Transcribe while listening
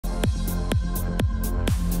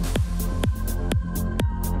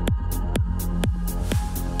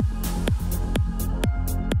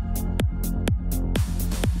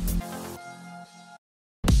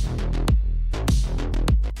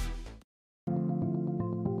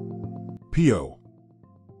PO.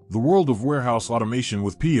 The world of warehouse automation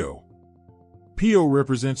with PO. PO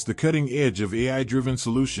represents the cutting edge of AI-driven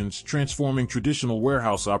solutions transforming traditional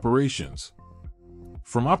warehouse operations.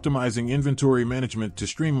 From optimizing inventory management to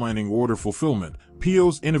streamlining order fulfillment,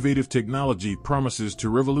 PO's innovative technology promises to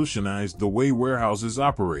revolutionize the way warehouses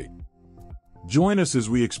operate. Join us as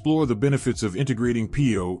we explore the benefits of integrating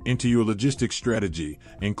PO into your logistics strategy,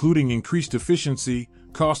 including increased efficiency,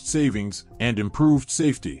 cost savings, and improved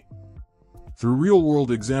safety. Through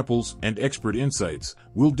real-world examples and expert insights,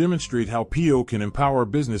 we'll demonstrate how PO can empower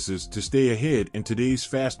businesses to stay ahead in today's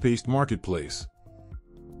fast-paced marketplace.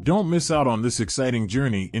 Don't miss out on this exciting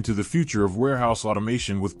journey into the future of warehouse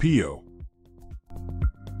automation with PO.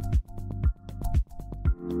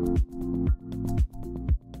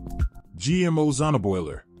 GMO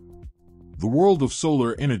Zonneboiler. The world of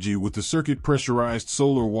solar energy with the circuit pressurized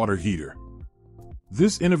solar water heater.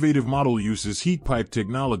 This innovative model uses heat pipe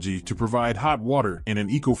technology to provide hot water in an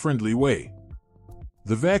eco-friendly way.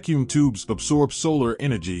 The vacuum tubes absorb solar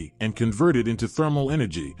energy and convert it into thermal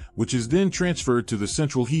energy, which is then transferred to the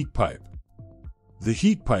central heat pipe. The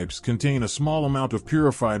heat pipes contain a small amount of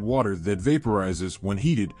purified water that vaporizes when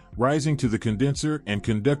heated, rising to the condenser and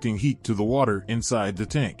conducting heat to the water inside the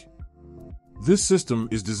tank. This system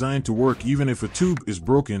is designed to work even if a tube is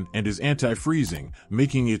broken and is anti-freezing,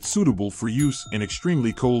 making it suitable for use in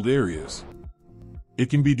extremely cold areas.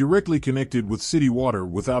 It can be directly connected with city water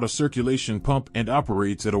without a circulation pump and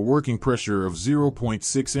operates at a working pressure of 0.6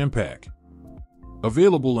 MPa.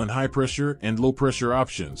 Available in high-pressure and low-pressure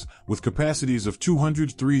options, with capacities of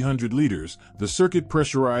 200-300 liters, the circuit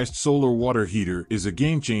pressurized solar water heater is a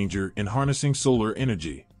game-changer in harnessing solar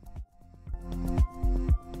energy.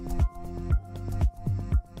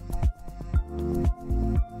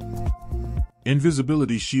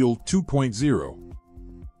 Invisibility Shield 2.0.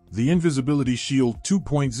 The Invisibility Shield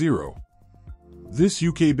 2.0. This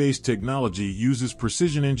UK-based technology uses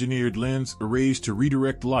precision-engineered lens arrays to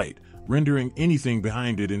redirect light, rendering anything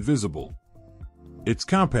behind it invisible. It's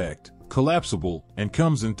compact, collapsible, and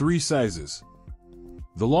comes in 3 sizes.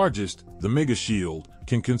 The largest, the Mega Shield,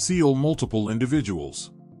 can conceal multiple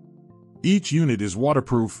individuals. Each unit is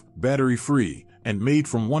waterproof, battery-free, and made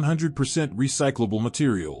from 100% recyclable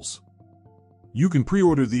materials. You can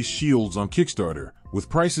pre-order these shields on Kickstarter, with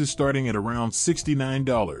prices starting at around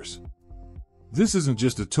 $69. This isn't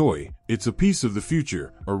just a toy, it's a piece of the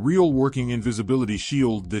future, a real working invisibility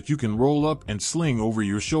shield that you can roll up and sling over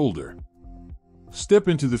your shoulder. Step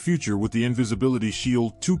into the future with the Invisibility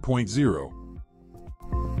Shield 2.0.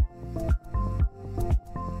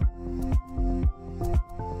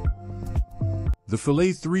 The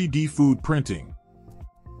Filet 3D Food Printing.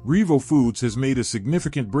 Revo Foods has made a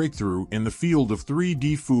significant breakthrough in the field of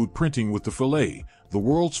 3D food printing with the Filet, the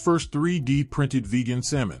world's first 3D printed vegan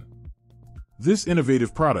salmon. This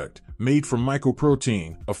innovative product, made from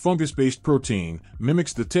mycoprotein, a fungus-based protein,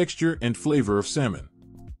 mimics the texture and flavor of salmon.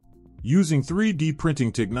 Using 3D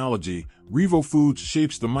printing technology, Revo Foods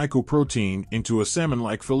shapes the mycoprotein into a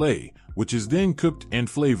salmon-like fillet, which is then cooked and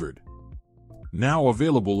flavored. Now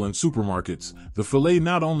available in supermarkets, the Filet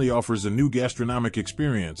not only offers a new gastronomic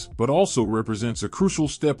experience, but also represents a crucial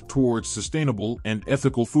step towards sustainable and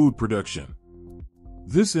ethical food production.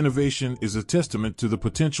 This innovation is a testament to the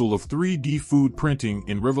potential of 3D food printing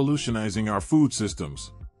in revolutionizing our food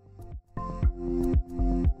systems.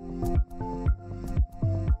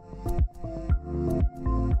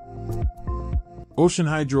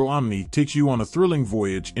 OceanHydro Omni takes you on a thrilling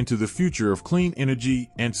voyage into the future of clean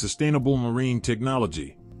energy and sustainable marine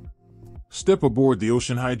technology. Step aboard the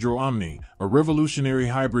OceanHydro Omni, a revolutionary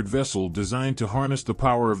hybrid vessel designed to harness the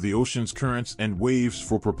power of the ocean's currents and waves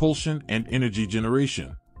for propulsion and energy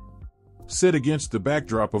generation. Set against the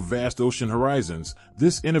backdrop of vast ocean horizons,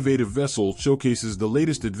 this innovative vessel showcases the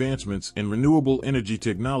latest advancements in renewable energy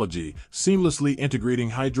technology, seamlessly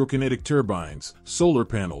integrating hydrokinetic turbines, solar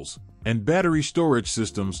panels, and battery storage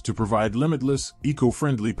systems to provide limitless,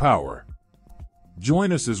 eco-friendly power.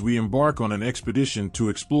 Join us as we embark on an expedition to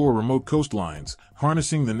explore remote coastlines,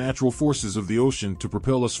 harnessing the natural forces of the ocean to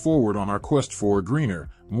propel us forward on our quest for a greener,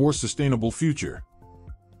 more sustainable future.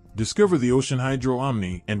 Discover the OceanHydro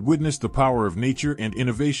Omni and witness the power of nature and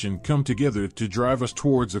innovation come together to drive us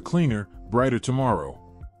towards a cleaner, brighter tomorrow.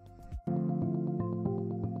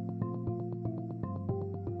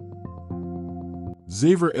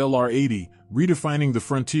 Xaver LR80, redefining the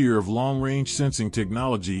frontier of long-range sensing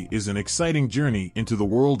technology, is an exciting journey into the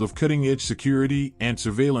world of cutting-edge security and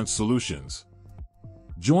surveillance solutions.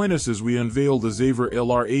 Join us as we unveil the Xaver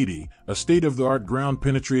LR80, a state-of-the-art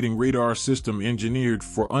ground-penetrating radar system engineered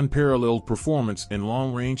for unparalleled performance in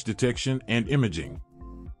long-range detection and imaging.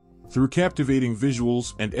 Through captivating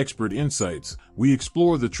visuals and expert insights, we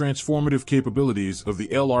explore the transformative capabilities of the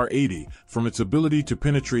LR80, from its ability to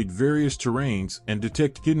penetrate various terrains and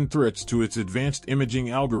detect hidden threats to its advanced imaging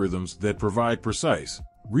algorithms that provide precise,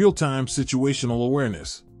 real-time situational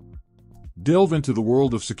awareness. Delve into the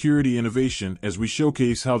world of security innovation as we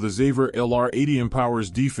showcase how the Xaver LR80 empowers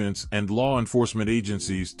defense and law enforcement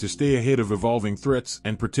agencies to stay ahead of evolving threats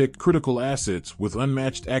and protect critical assets with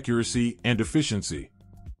unmatched accuracy and efficiency.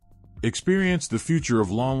 Experience the future of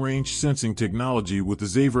long-range sensing technology with the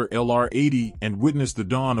Xaver LR80 and witness the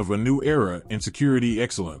dawn of a new era in security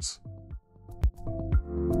excellence.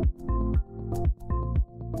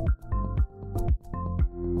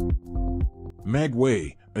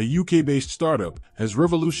 Magway, a UK-based startup, has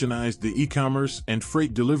revolutionized the e-commerce and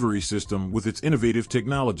freight delivery system with its innovative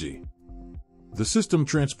technology. The system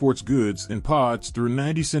transports goods in pods through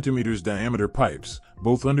 90 centimeters diameter pipes,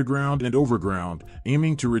 both underground and overground,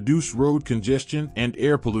 aiming to reduce road congestion and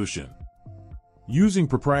air pollution. Using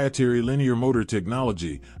proprietary linear motor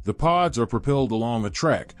technology, the pods are propelled along a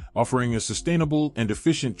track, offering a sustainable and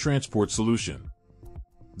efficient transport solution.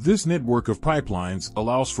 This network of pipelines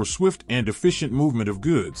allows for swift and efficient movement of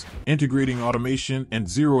goods, integrating automation and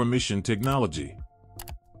zero-emission technology.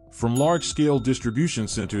 From large-scale distribution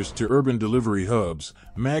centers to urban delivery hubs,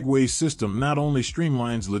 Magway's system not only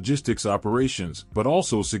streamlines logistics operations but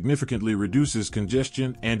also significantly reduces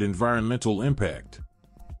congestion and environmental impact.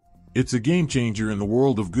 It's a game-changer in the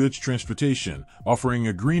world of goods transportation, offering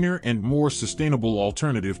a greener and more sustainable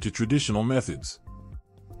alternative to traditional methods.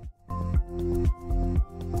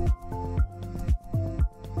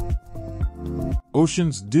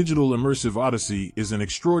 Ocean's digital immersive Odyssey is an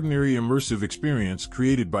extraordinary immersive experience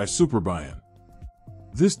created by Superbion.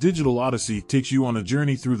 This digital odyssey takes you on a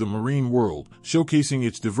journey through the marine world, showcasing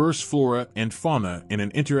its diverse flora and fauna in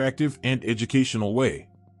an interactive and educational way.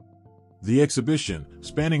 The exhibition,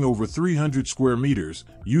 spanning over 300 square meters,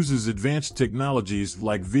 uses advanced technologies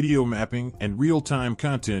like video mapping and real-time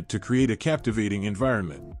content to create a captivating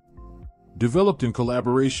environment. Developed in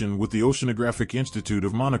collaboration with the Oceanographic Institute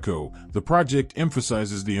of Monaco, the project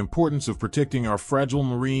emphasizes the importance of protecting our fragile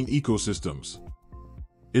marine ecosystems.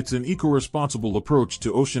 It's an eco-responsible approach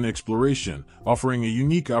to ocean exploration, offering a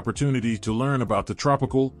unique opportunity to learn about the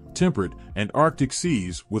tropical, temperate, and Arctic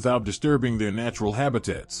seas without disturbing their natural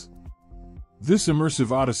habitats. This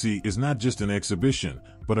immersive odyssey is not just an exhibition,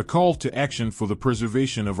 but a call to action for the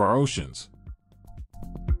preservation of our oceans.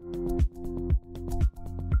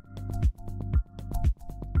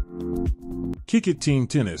 Kickit Team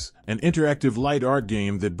Tennis, an interactive light art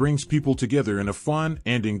game that brings people together in a fun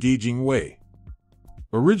and engaging way.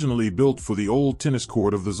 Originally built for the old tennis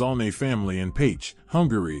court of the Zonneboiler family in Pécs,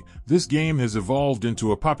 Hungary, this game has evolved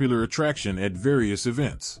into a popular attraction at various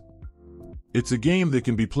events. It's a game that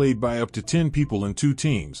can be played by up to 10 people in 2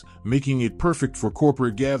 teams, making it perfect for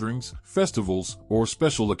corporate gatherings, festivals, or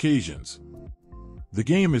special occasions. The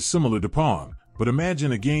game is similar to Pong, but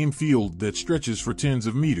imagine a game field that stretches for tens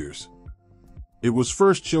of meters. It was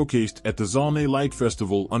first showcased at the Zonneboiler Light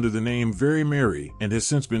Festival under the name Very Merry and has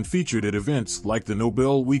since been featured at events like the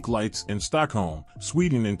Nobel Week Lights in Stockholm,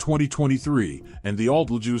 Sweden in 2023, and the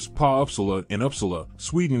Alteljus på Uppsala in Uppsala,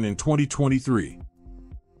 Sweden in 2023.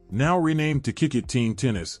 Now renamed to Kickit Team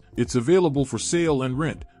Tennis, it's available for sale and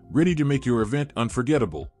rent, ready to make your event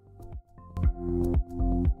unforgettable.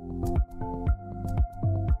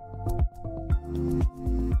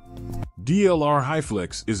 DLR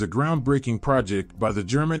hiflex is a groundbreaking project by the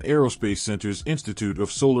German Aerospace Center's Institute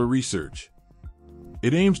of Solar Research.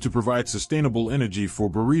 It aims to provide sustainable energy for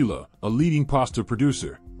Barilla, a leading pasta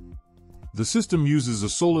producer. The system uses a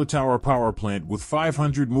solar tower power plant with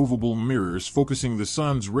 500 movable mirrors focusing the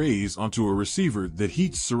sun's rays onto a receiver that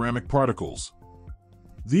heats ceramic particles.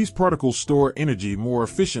 These particles store energy more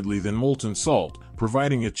efficiently than molten salt,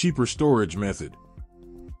 providing a cheaper storage method.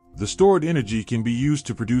 The stored energy can be used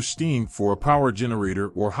to produce steam for a power generator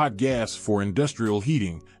or hot gas for industrial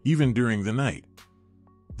heating, even during the night.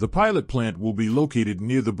 The pilot plant will be located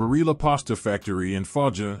near the Barilla pasta factory in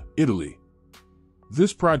Foggia, Italy.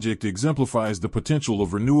 This project exemplifies the potential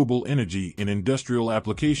of renewable energy in industrial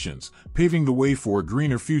applications, paving the way for a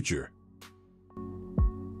greener future.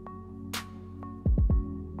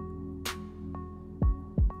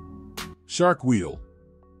 Shark Wheel.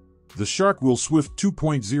 The Shark Wheel Swift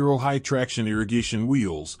 2.0 high-traction irrigation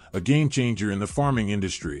wheels, a game-changer in the farming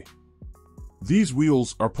industry. These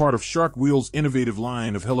wheels are part of Shark Wheel's innovative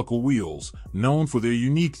line of helical wheels, known for their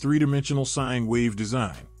unique three-dimensional sine wave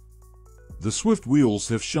design. The Swift wheels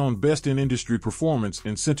have shown best-in-industry performance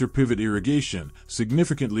in center pivot irrigation,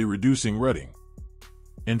 significantly reducing rutting.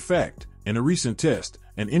 In fact, in a recent test,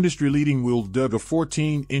 an industry-leading wheel dug a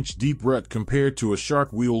 14-inch deep rut compared to a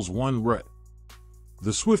Shark wheel's 1 rut.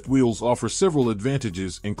 The Swift wheels offer several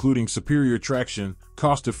advantages including superior traction,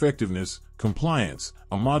 cost-effectiveness, compliance,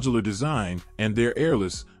 a modular design, and they're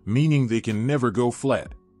airless, meaning they can never go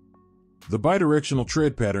flat. The bidirectional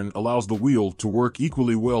tread pattern allows the wheel to work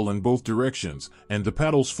equally well in both directions, and the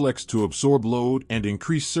paddles flex to absorb load and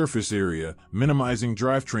increase surface area, minimizing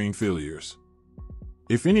drivetrain failures.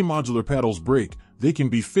 If any modular paddles break, they can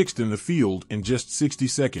be fixed in the field in just 60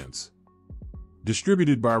 seconds.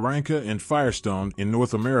 Distributed by Reinke and Firestone in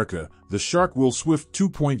North America, the Sharkwheel Swift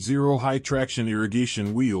 2.0 high-traction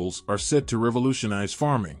irrigation wheels are set to revolutionize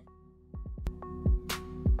farming.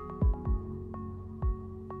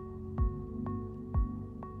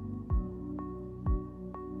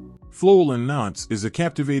 Flowell in Nantes is a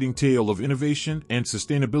captivating tale of innovation and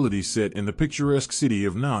sustainability set in the picturesque city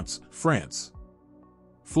of Nantes, France.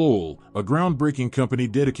 Flowell, a groundbreaking company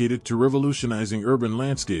dedicated to revolutionizing urban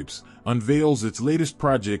landscapes, unveils its latest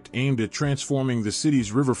project aimed at transforming the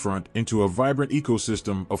city's riverfront into a vibrant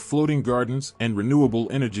ecosystem of floating gardens and renewable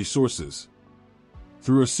energy sources.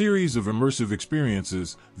 Through a series of immersive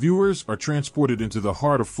experiences, viewers are transported into the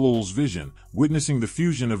heart of Flowell's vision, witnessing the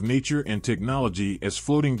fusion of nature and technology as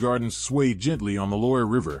floating gardens sway gently on the Loire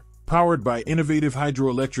River, powered by innovative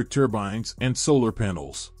hydroelectric turbines and solar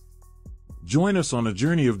panels. Join us on a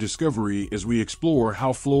journey of discovery as we explore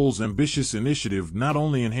how Flowell's ambitious initiative not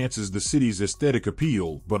only enhances the city's aesthetic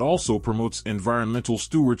appeal but also promotes environmental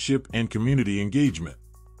stewardship and community engagement.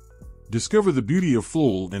 Discover the beauty of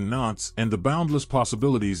Flowell in Nantes and the boundless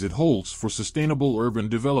possibilities it holds for sustainable urban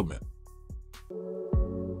development.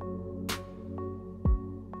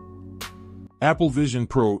 Apple Vision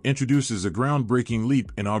Pro introduces a groundbreaking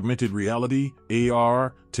leap in augmented reality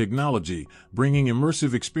 (AR) technology, bringing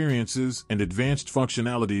immersive experiences and advanced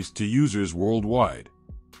functionalities to users worldwide.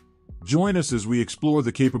 Join us as we explore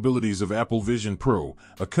the capabilities of Apple Vision Pro,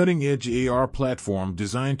 a cutting-edge AR platform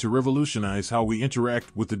designed to revolutionize how we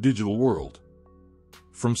interact with the digital world.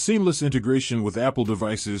 From seamless integration with Apple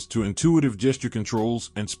devices to intuitive gesture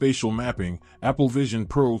controls and spatial mapping, Apple Vision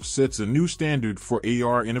Pro sets a new standard for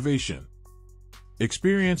AR innovation.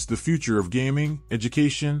 Experience the future of gaming,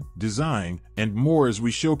 education, design, and more as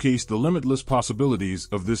we showcase the limitless possibilities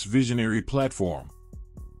of this visionary platform.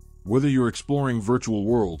 Whether you're exploring virtual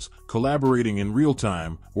worlds, collaborating in real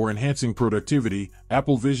time, or enhancing productivity,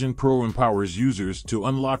 Apple Vision Pro empowers users to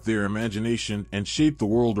unlock their imagination and shape the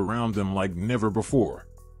world around them like never before.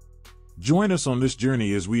 Join us on this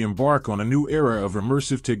journey as we embark on a new era of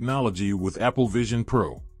immersive technology with Apple Vision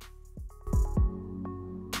Pro.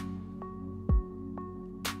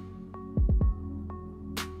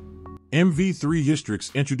 MV3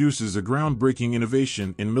 Hystrix introduces a groundbreaking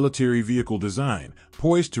innovation in military vehicle design,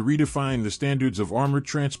 poised to redefine the standards of armored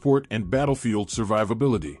transport and battlefield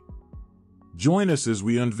survivability. Join us as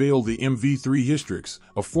we unveil the MV3 Hystrix,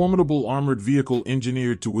 a formidable armored vehicle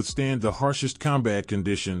engineered to withstand the harshest combat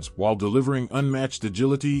conditions while delivering unmatched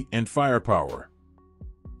agility and firepower.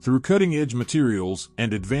 Through cutting-edge materials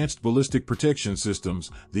and advanced ballistic protection systems,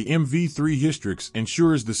 the MV3 Hystrix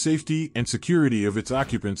ensures the safety and security of its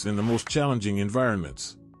occupants in the most challenging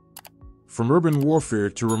environments. From urban warfare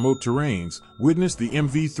to remote terrains, witness the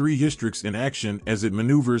MV3 Hystrix in action as it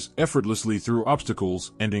maneuvers effortlessly through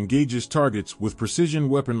obstacles and engages targets with precision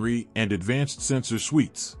weaponry and advanced sensor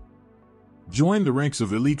suites. Join the ranks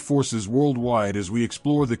of elite forces worldwide as we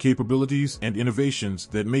explore the capabilities and innovations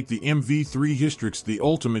that make the MV3 Hystrix the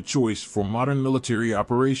ultimate choice for modern military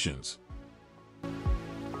operations.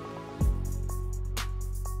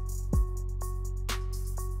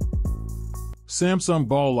 Samsung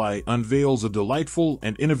Ballie unveils a delightful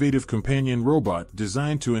and innovative companion robot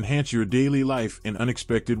designed to enhance your daily life in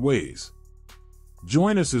unexpected ways.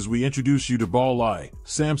 Join us as we introduce you to Ballie,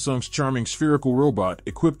 Samsung's charming spherical robot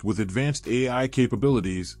equipped with advanced AI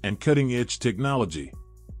capabilities and cutting-edge technology.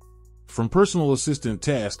 From personal assistant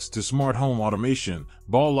tasks to smart home automation,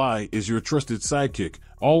 Ballie is your trusted sidekick,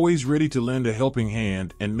 always ready to lend a helping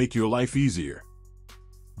hand and make your life easier.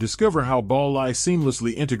 Discover how Ballie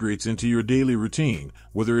seamlessly integrates into your daily routine,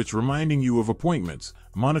 whether it's reminding you of appointments,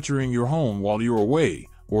 monitoring your home while you're away,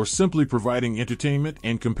 or simply providing entertainment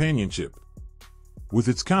and companionship. With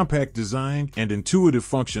its compact design and intuitive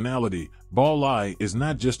functionality, Ballie is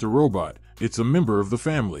not just a robot, it's a member of the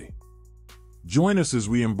family. Join us as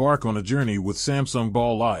we embark on a journey with Samsung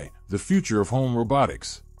Ballie, the future of home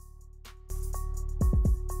robotics.